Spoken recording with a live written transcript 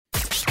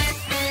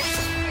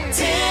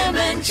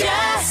and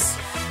Jess.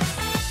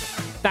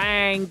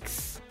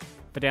 Thanks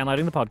for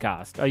downloading the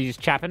podcast. Are you just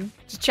chapping?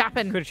 Just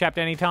chapping. Could have chapped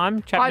any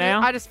time. Chap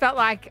now. I just felt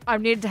like I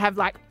needed to have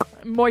like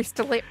moist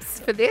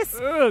lips for this.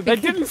 Ugh, they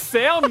didn't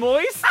sound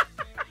moist.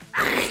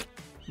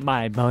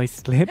 My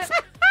moist lips.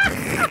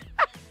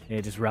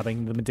 Yeah, just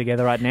rubbing them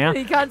together right now.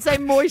 You can't say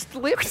moist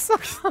lips. The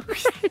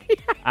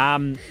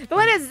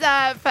letters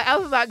for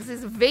Alphabugs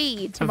is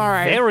V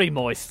tomorrow. Very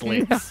moist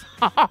lips.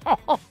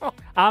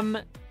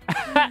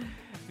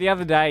 The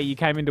other day you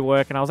came into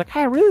work and I was like, hey,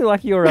 I really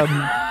like your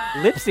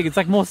lipstick. It's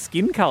like more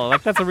skin colour.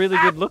 Like that's a really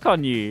good look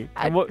on you.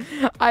 And what?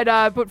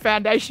 I'd put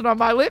foundation on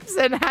my lips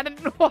and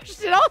hadn't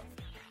washed it off.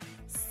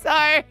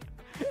 So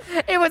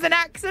it was an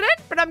accident,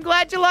 but I'm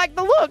glad you like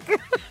the look.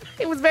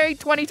 It was very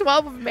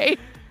 2012 of me.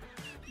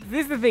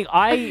 This is the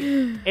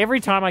thing. Every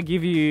time I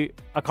give you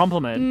a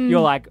compliment,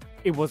 you're like,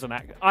 it was an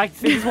accident.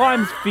 This is why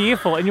I'm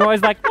fearful. And you're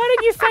always like, why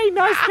don't you say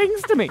nice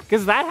things to me?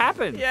 Because that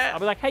happens. Yeah. I'll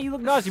be like, hey, you look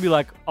nice. You'll be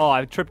like, oh,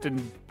 I tripped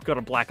and got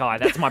a black eye.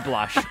 That's my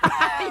blush.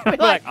 You're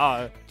like,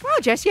 oh. Wow,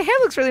 Jess, your hair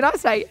looks really nice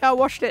today. I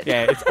washed it.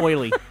 Yeah, it's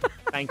oily.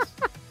 Thanks.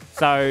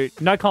 So,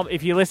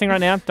 if you're listening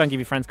right now, don't give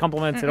your friends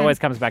compliments. It always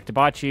comes back to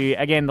bite you.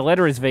 Again, the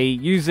letter is V.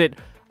 Use it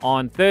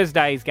on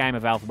Thursday's game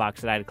of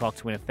Alphabucks at 8 o'clock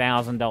to win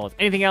 $1,000.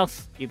 Anything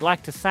else you'd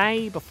like to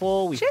say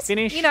before we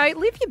finish?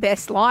 Live your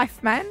best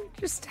life, man.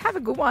 Just have a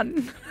good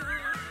one.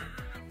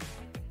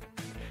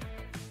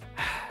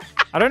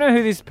 I don't know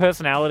who this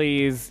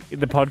personality is in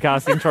the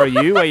podcast intro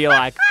you, where you're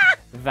like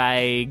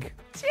vague,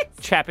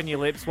 chapping your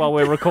lips while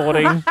we're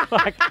recording.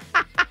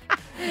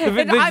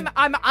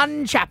 I'm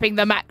unchapping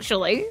them,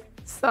 actually.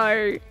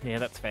 So yeah,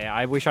 that's fair.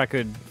 I wish I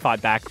could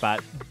fight back,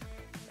 but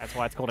that's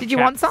why it's called a Did you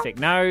want some? chapstick.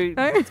 No,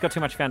 it's got too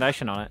much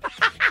foundation on it.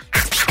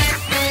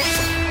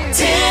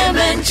 Tim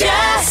and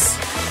Jess.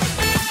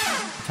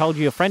 I told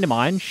you a friend of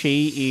mine,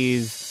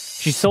 she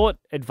sought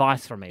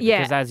advice from me. Yeah.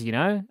 Because as you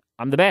know,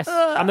 I'm the best.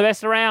 I'm the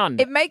best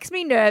around. it makes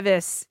me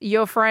nervous.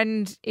 Your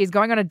friend is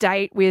going on a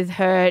date with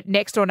her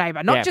next door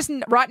neighbour. Not just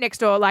right next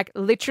door, like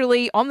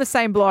literally on the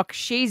same block.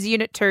 She's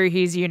unit 2,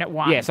 he's unit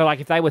 1. Yeah, so like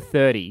if they were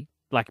 30,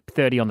 like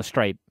 30 on the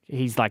street,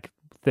 he's like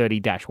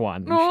 30-1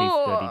 and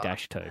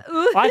she's 30-2.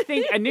 I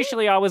think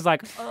initially I was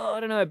like, oh, I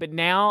don't know. But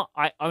now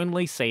I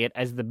only see it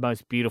as the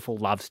most beautiful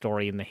love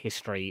story in the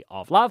history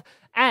of love.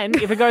 And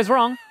if it goes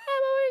wrong, what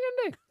are you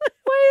going to do?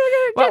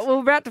 Well,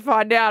 we're about to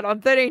find out on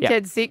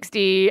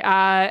 131060.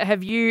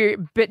 Have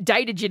you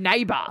dated your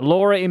neighbour?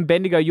 Laura in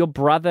Bendigo, your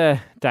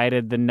brother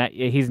dated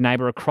his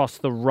neighbour across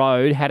the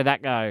road. How did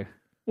that go?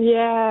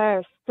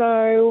 Yeah,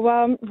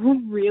 so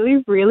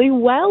really, really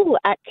well,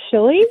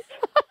 actually.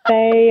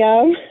 They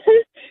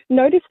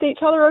noticed each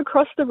other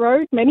across the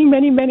road many,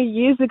 many, many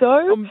years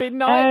ago. On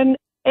midnight? And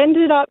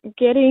ended up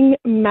getting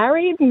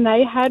married, and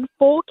they had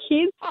 4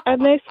 kids,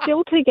 and they're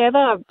still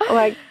together,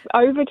 like,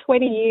 over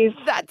 20 years.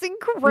 That's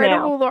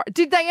incredible, Laura.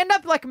 Did they end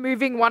up, like,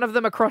 moving one of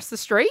them across the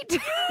street?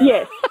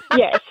 Yes.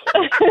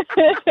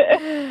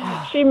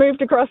 She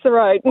moved across the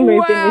road and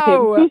moved in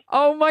with him.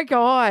 Oh, my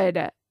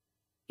God.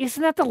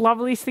 Isn't that the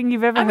loveliest thing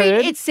you've ever I heard?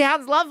 mean, it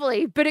sounds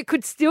lovely, but it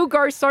could still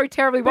go so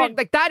terribly wrong.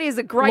 Like, that is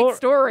a great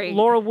story.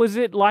 Laura, was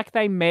it like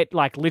they met,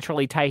 like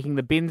literally taking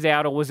the bins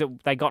out, or was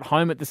it they got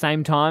home at the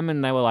same time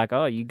and they were like,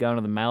 oh, you going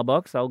to the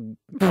mailbox? I'll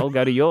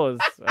go to yours.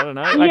 I don't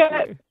know.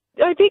 Yeah,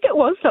 I think it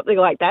was something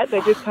like that.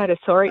 They just kind of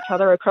saw each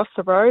other across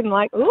the road and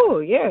like, oh,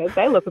 yeah,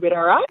 they look a bit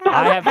all right.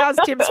 How's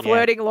Tim's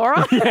flirting,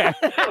 Laura? Yeah.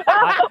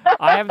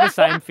 I have the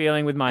same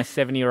feeling with my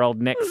 70-year-old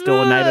next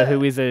door neighbour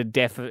who is a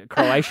deaf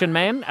Croatian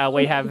man.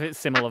 We have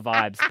similar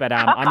vibes, but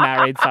I'm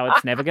married, so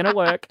it's never going to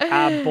work.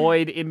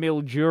 Boyd in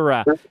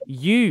Mildura,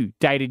 you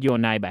dated your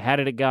neighbour. How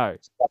did it go?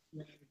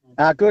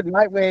 Good,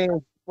 mate.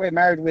 We're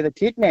married with a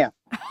kid now.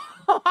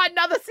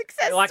 Another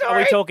success story. Are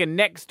we talking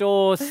next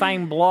door,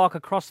 same block,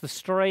 across the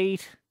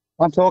street?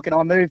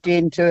 I moved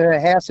into her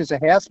house as a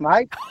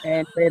housemate,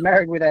 and we're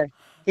married with a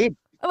kid.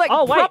 Like,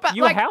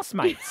 you were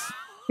housemates.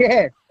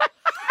 Yeah.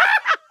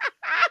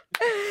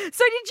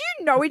 So did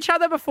you know each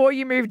other before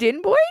you moved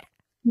in, Boyd?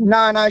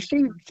 No,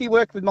 she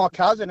worked with my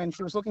cousin, and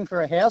she was looking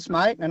for a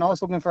housemate, and I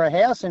was looking for a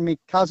house, and my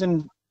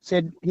cousin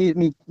said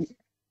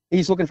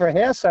he's looking for a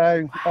house,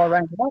 so I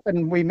rang him up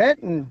and we met,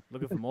 and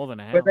looking for more than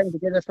a house. We've been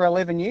together for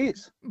 11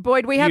 years.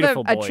 Boyd, we have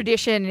a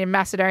tradition in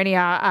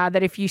Macedonia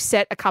that if you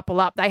set a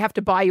couple up, they have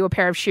to buy you a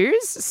pair of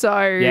shoes.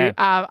 So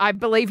I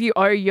believe you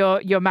owe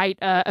your mate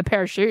a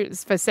pair of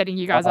shoes for setting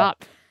you guys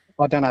up.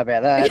 I don't know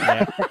about that.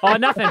 Yeah. Oh,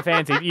 nothing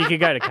fancy. You could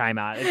go to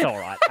Kmart. It's all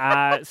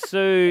right.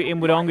 Sue in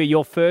Wodonga,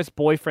 your first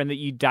boyfriend that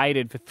you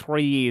dated for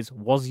 3 years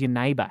was your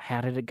neighbour.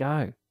 How did it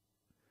go?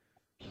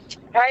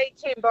 Hey,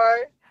 Timbo.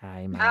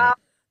 Hey, mate.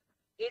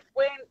 It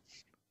went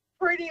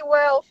pretty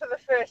well for the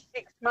first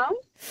 6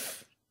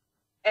 months,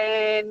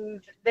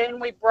 and then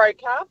we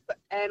broke up,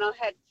 and I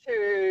had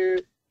to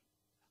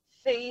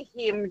see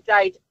him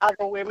date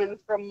other women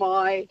from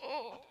my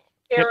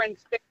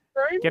parents'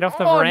 bedroom. Get off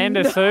the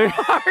veranda, Sue.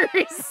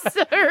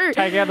 Sue.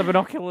 Take out the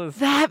binoculars.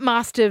 That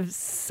must have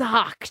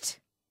sucked.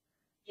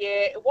 Yeah,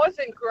 it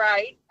wasn't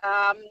great.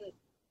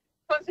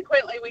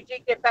 consequently, we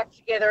did get back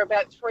together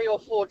about 3 or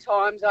 4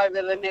 times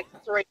over the next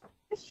 3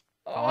 years.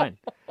 Fine.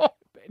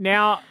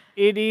 Now,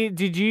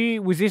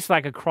 was this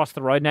like across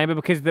the road neighbour?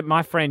 Because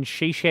my friend,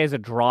 she shares a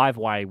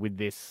driveway with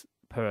this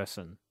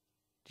person.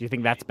 Do you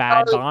think that's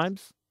bad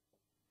vibes?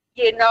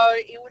 Yeah, no,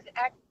 it was,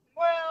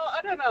 well,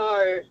 I don't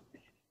know.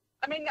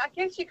 I mean, I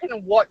guess you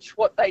can watch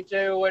what they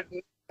do and...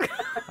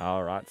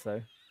 All right,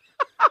 so...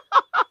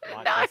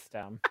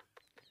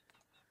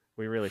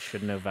 we really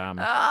shouldn't have...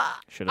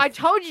 I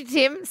told you,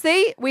 Tim.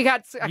 See, we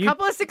got a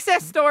couple of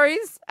success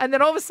stories, and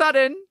then all of a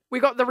sudden, we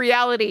got the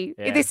reality.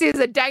 Yeah. This is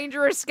a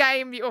dangerous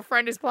game that your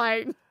friend is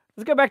playing.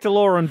 Let's go back to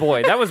Laura and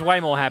Boyd. That was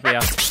way more happier.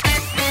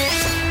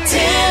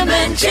 Tim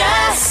and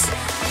Jess.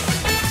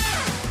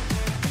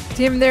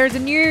 Tim, there's a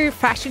new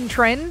fashion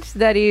trend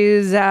that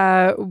is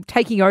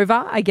taking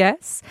over, I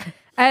guess.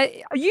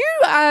 You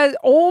are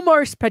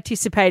almost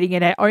participating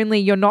in it, only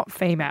you're not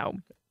female.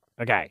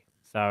 Okay,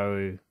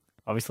 so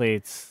obviously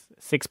it's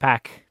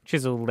six-pack,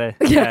 chiseled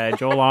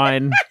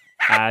jawline,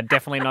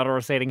 definitely not a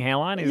receding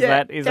hairline. Is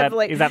that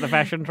the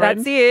fashion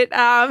trend? That's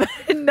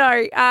it.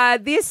 No,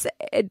 this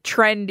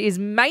trend is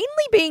mainly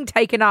being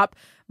taken up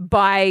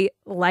by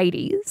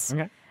ladies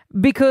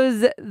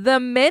because the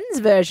men's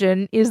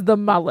version is the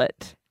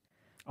mullet.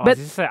 Oh, but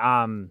is this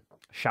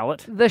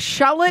shallot? The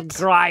shallot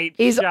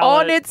is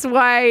on its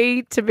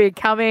way to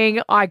becoming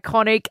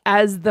iconic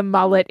as the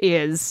mullet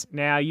is.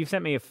 Now, you've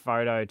sent me a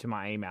photo to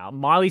my email.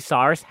 Miley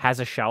Cyrus has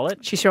a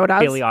shallot. She sure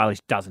does. Billie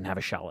Eilish doesn't have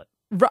a shallot.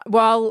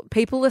 Well,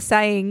 people are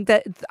saying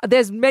that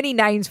there's many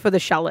names for the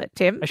shallot,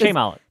 Tim. A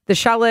she-mullet. The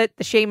shallot,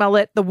 the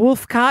she-mullet, the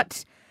wolf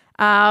cut.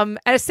 And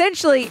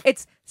essentially,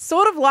 it's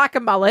sort of like a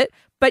mullet,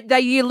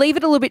 but you leave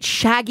it a little bit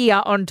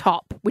shaggier on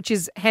top, which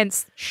is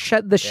hence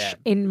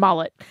in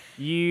mullet.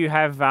 You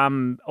have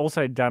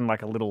also done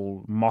like a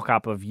little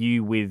mock-up of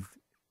you with,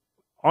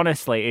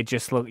 honestly, you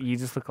just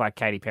look like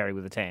Katy Perry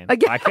with a tan.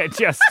 Like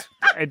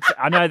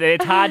I know that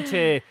it's hard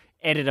to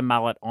edit a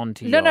mullet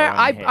onto your own hair.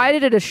 I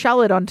edited a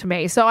shallot onto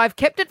me. So I've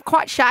kept it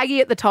quite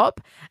shaggy at the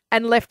top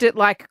and left it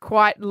like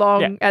quite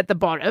long at the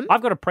bottom.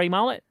 I've got a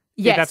pre-mullet.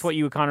 Yes. That's what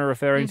you were kind of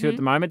referring to at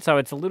the moment. So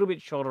it's a little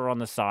bit shorter on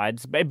the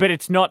sides, but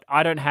it's not,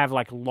 I don't have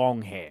like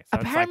long hair. So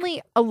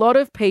apparently, a lot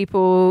of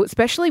people,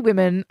 especially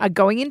women, are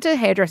going into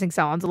hairdressing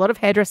salons. A lot of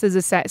hairdressers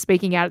are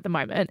speaking out at the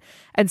moment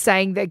and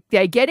saying that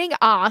they're getting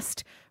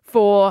asked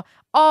for,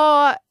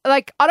 I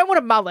don't want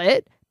a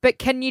mullet, but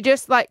can you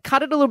just like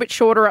cut it a little bit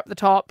shorter up the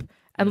top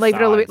and leave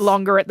it a little bit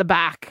longer at the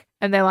back?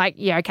 And they're like,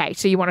 yeah, okay,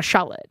 so you want a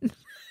shallot.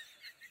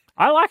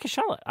 I like a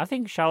shallot. I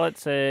think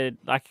shallots are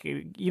like,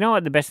 you know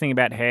what the best thing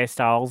about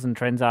hairstyles and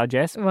trends are,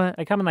 Jess? What?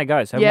 They come and they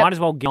go. So might as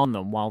well get on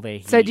them while they're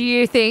here. So do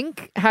you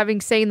think, having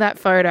seen that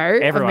photo,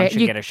 everyone should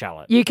get a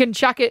shallot? You can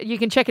check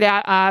it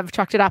out. I've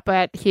chucked it up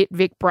at Hit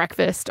Vic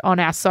Breakfast on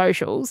our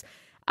socials.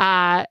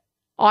 I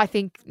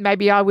think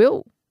maybe I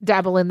will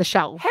dabble in the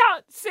shallot.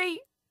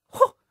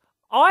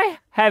 I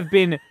have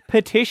been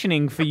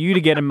petitioning for you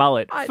to get a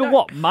mullet for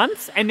what,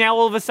 months? And now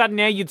all of a sudden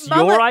it's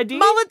your idea?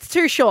 Mullet's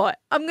too short.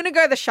 I'm going to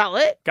go the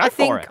shallot. I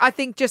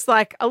think just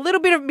like a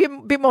little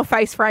bit more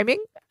face framing,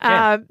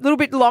 a little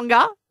bit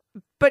longer,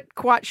 but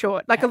quite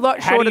short, like a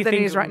lot shorter than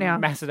it is right now.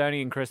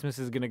 Macedonian Christmas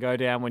is going to go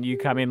down when you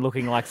come in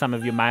looking like some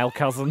of your male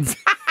cousins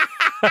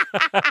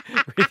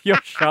with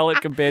your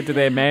shallot compared to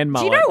their man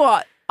mullet. Do you know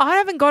what? I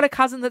haven't got a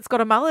cousin that's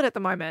got a mullet at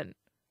the moment.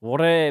 What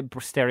a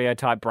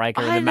stereotype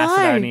breaker in the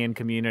Macedonian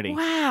community.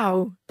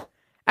 Wow.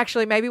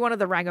 Actually, maybe one of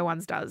the Rango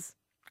ones does.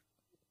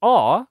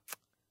 Oh,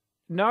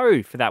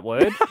 no for that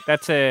word.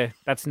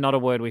 That's not a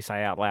word we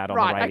say out loud on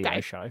the radio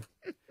show.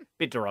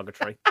 Bit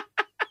derogatory.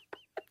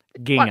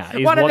 Ginger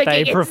is what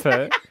they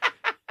prefer.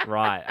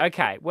 Right.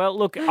 Okay. Well,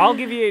 look, I'll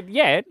give you,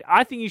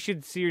 I think you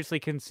should seriously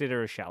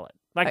consider a shallot.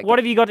 Like, what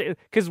have you got to,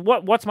 because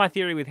what's my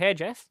theory with hair,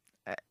 Jess?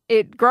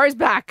 It grows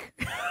back.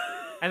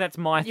 And that's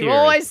my theory. You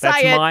always say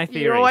that's it. My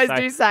theory. You always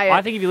do say it.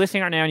 I think if you're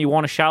listening right now and you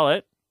want a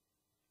shallot,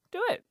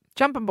 do it.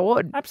 Jump on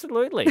board.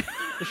 Absolutely.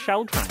 The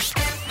shell train.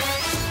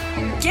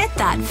 Get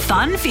that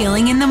fun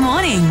feeling in the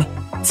morning.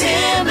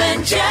 Tim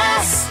and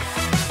Jess.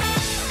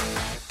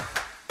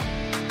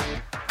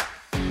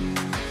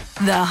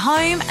 The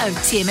home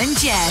of Tim and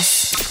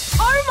Jess.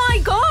 Oh my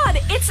God,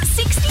 it's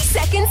 60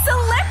 Second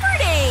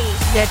Celebrity.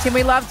 Yeah, Tim,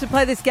 we love to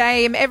play this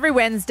game every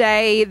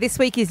Wednesday. This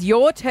week is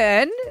your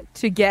turn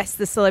to guess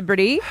the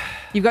celebrity.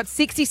 You've got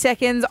 60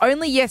 seconds,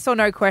 only yes or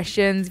no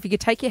questions. If you could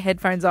take your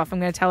headphones off, I'm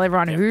going to tell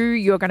everyone who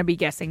you're going to be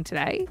guessing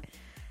today.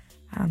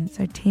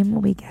 So Tim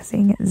will be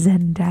guessing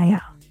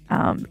Zendaya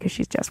because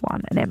she's just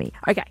won an Emmy.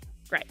 Okay,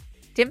 great.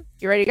 Tim,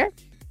 you ready to go?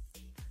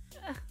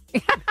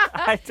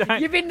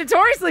 You've been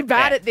notoriously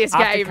bad at this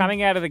After game.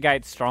 Coming out of the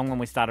gate strong when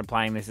we started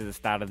playing this at the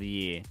start of the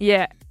year.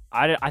 Yeah.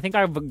 I think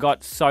I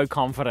got so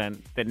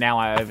confident that now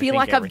I overthink feel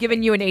like everything. I've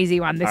given you an easy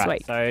one this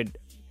week. So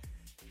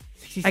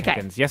 60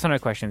 seconds. Yes or no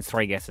questions,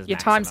 3 guesses. Your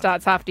time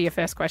starts after your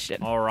first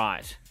question. All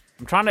right.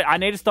 I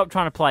need to stop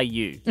trying to play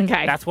you.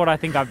 Okay. That's what I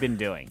think I've been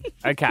doing.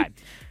 Okay.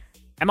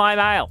 Am I a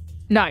male?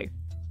 No.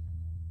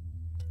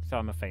 So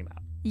I'm a female.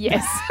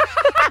 Yes.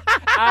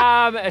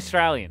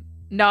 Australian.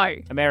 No.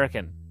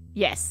 American.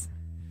 Yes.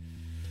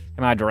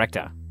 Am I a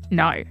director?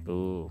 No.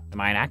 Ooh.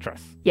 Am I an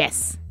actress?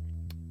 Yes.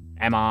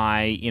 Am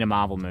I in a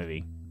Marvel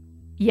movie?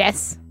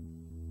 Yes.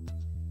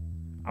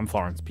 I'm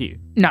Florence Pugh.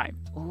 No.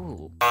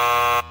 Ooh.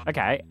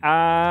 Okay.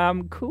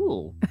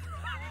 Cool.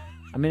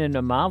 I'm in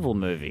a Marvel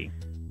movie.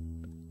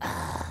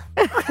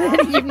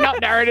 You've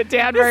not narrowed it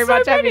down very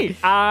much, have you?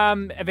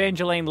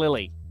 Evangeline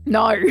Lilly.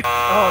 No.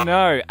 Oh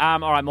no. All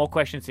right. More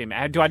questions, Tim.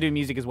 Do I do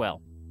music as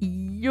well?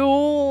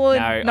 You're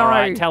No. All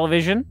right.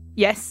 Television.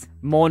 Yes.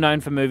 More known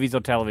for movies or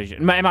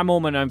television? Am I more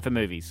known for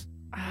movies?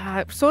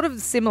 Sort of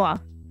similar.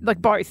 Like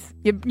both.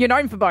 You're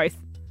known for both.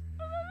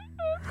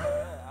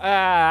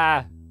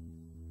 Am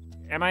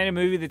I in a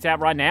movie that's out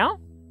right now?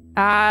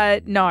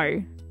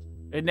 No.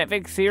 A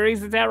Netflix series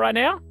that's out right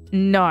now?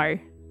 No.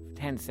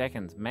 10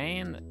 seconds,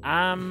 man.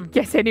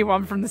 Guess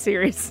anyone from the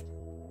series.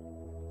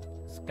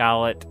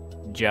 Scarlett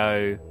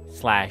Joe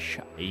 /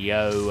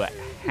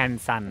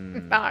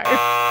 Johansson.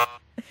 No.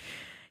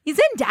 You're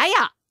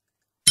Zendaya.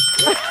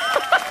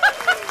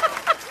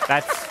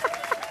 That's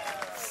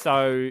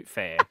so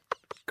fair.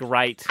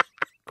 Great.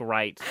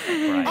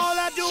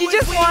 She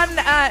just won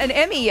an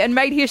Emmy and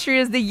made history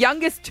as the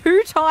youngest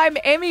 2-time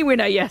Emmy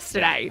winner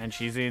yesterday. And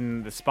she's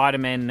in the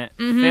Spider-Man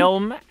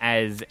film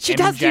as She MJ.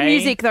 does do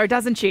music though,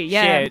 doesn't she?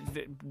 Yeah.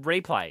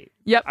 Replay.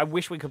 Yep. I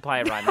wish we could play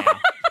it right now.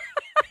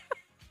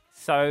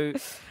 So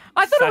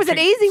I thought it was an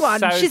easy one.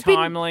 So She's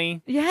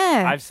timely. been...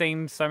 Yeah. I've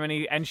seen so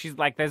many, and she's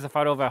like, there's a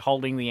photo of her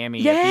holding the Emmy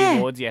at Yeah. the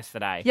awards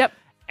yesterday. Yep.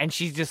 And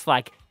she's just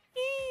like,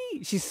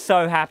 "Ee." She's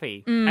so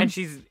happy. And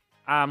she's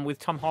with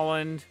Tom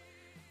Holland.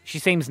 She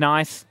seems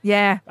nice.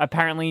 Yeah.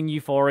 Apparently in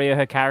Euphoria,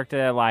 her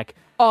character, like,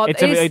 Oh,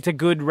 it's a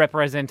good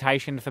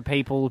representation for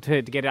people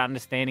to get an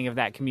understanding of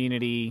that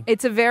community.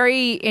 It's a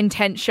very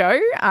intense show,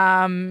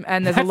 and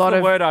there's That's a lot the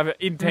of... word I've...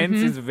 Intense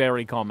is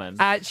very common.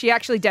 She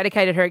actually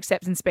dedicated her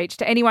acceptance speech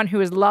to anyone who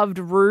has loved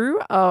Rue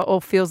or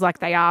feels like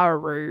they are a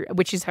Rue,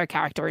 which is her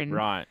character in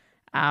Right.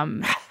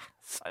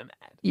 So mad.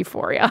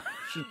 Euphoria.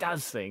 She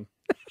does sing.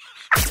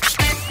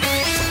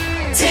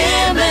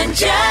 Tim and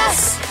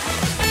Jess.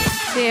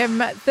 Tim,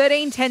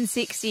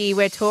 131060,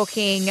 we're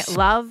talking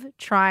love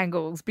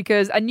triangles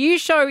because a new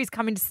show is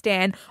coming to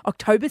Stan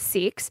October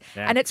 6th,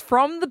 and it's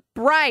from the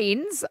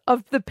brains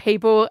of the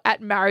people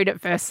at Married at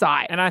First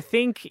Sight. And I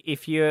think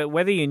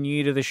whether you're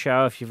new to the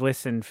show, if you've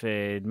listened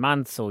for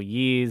months or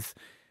years,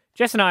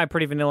 Jess and I are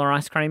pretty vanilla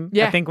ice cream.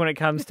 Yeah. I think when it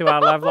comes to our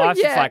love lives,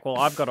 Yeah. it's like, well,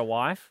 I've got a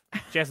wife.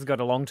 Jess has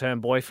got a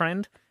long-term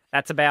boyfriend.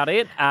 That's about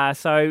it.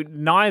 So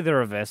neither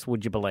of us,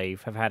 would you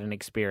believe, have had an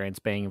experience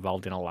being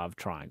involved in a love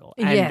triangle.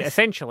 And Yes.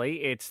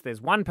 essentially,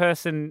 there's one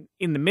person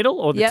in the middle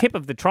or the Yep. tip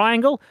of the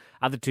triangle,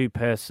 other two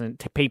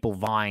people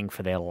vying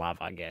for their love,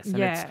 I guess. And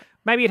Yeah.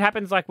 maybe it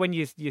happens like when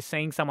you're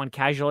seeing someone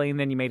casually and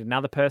then you meet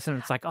another person.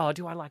 And it's like, oh,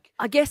 do I like...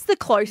 I guess the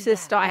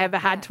closest I ever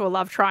had to a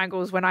love triangle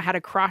was when I had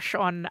a crush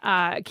on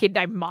a kid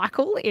named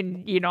Michael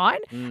in Year 9,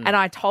 and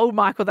I told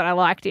Michael that I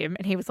liked him,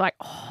 and he was like,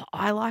 oh,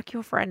 I like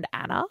your friend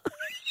Anna.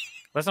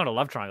 That's not a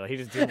love triangle. He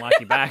just didn't like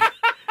you back.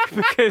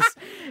 Because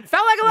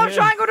Felt like a love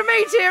triangle to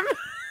me, Tim.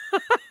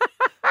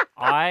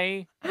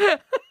 I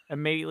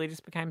immediately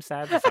just became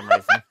sad for some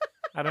reason.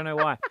 I don't know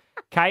why.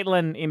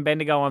 Caitlin in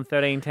Bendigo on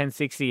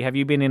 131060. Have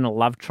you been in a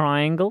love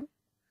triangle?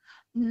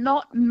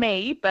 Not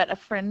me, but a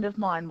friend of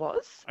mine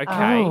was.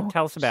 Okay, Oh.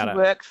 tell us about She it.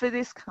 worked for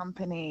this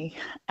company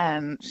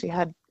and she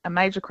had a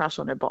major crush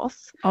on her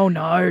boss. Oh,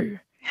 no.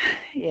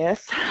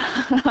 Yes.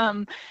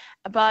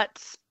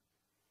 But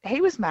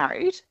he was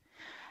married.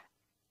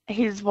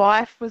 His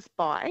wife was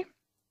bi,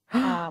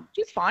 which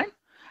is fine.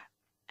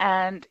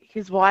 And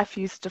his wife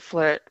used to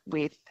flirt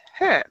with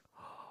her.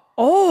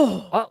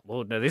 Oh. Oh,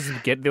 well, no, this is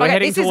we're Okay,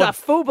 heading this is a towards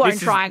full-blown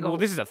triangle. Well,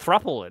 this is a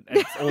throuple.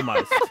 It's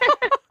almost.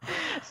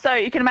 So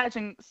you can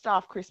imagine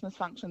staff Christmas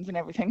functions and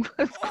everything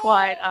was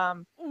quite,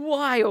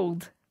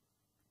 Wild.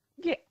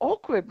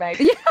 awkward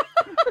maybe.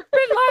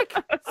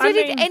 But so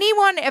did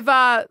anyone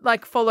ever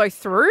follow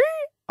through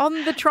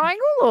on the triangle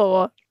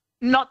or?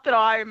 Not that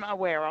I'm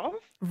aware of.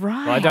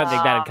 Right. Well, I don't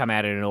think that'd come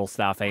out in an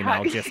all-staff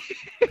email, just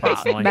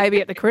personally.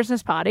 Maybe at the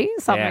Christmas party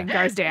something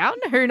goes down.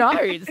 Who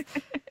knows?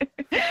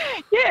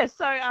 Yeah,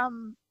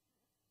 so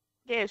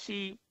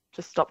she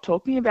just stopped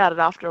talking about it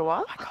after a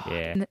while.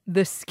 Yeah.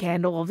 The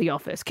scandal of the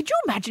office. Could you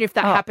imagine if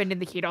that happened in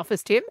the kid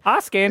office, Tim? Our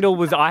scandal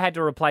was I had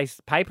to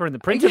replace paper in the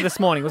printer this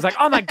morning. It was like,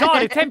 oh my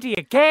God, it's empty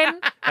again.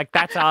 Like,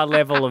 that's our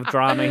level of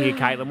drama here,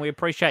 Caitlin. We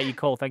appreciate your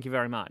call. Thank you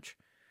very much.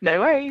 No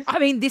worries. I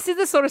mean, this is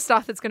the sort of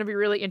stuff that's going to be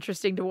really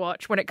interesting to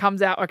watch when it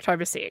comes out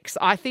October 6th.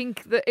 I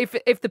think that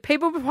if the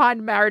people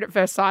behind Married at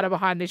First Sight are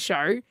behind this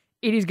show,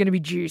 it is going to be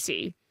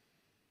juicy.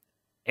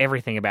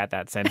 Everything about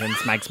that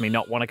sentence makes me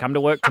not want to come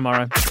to work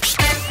tomorrow.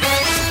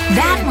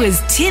 That was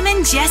Tim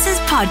and Jess's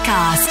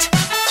podcast.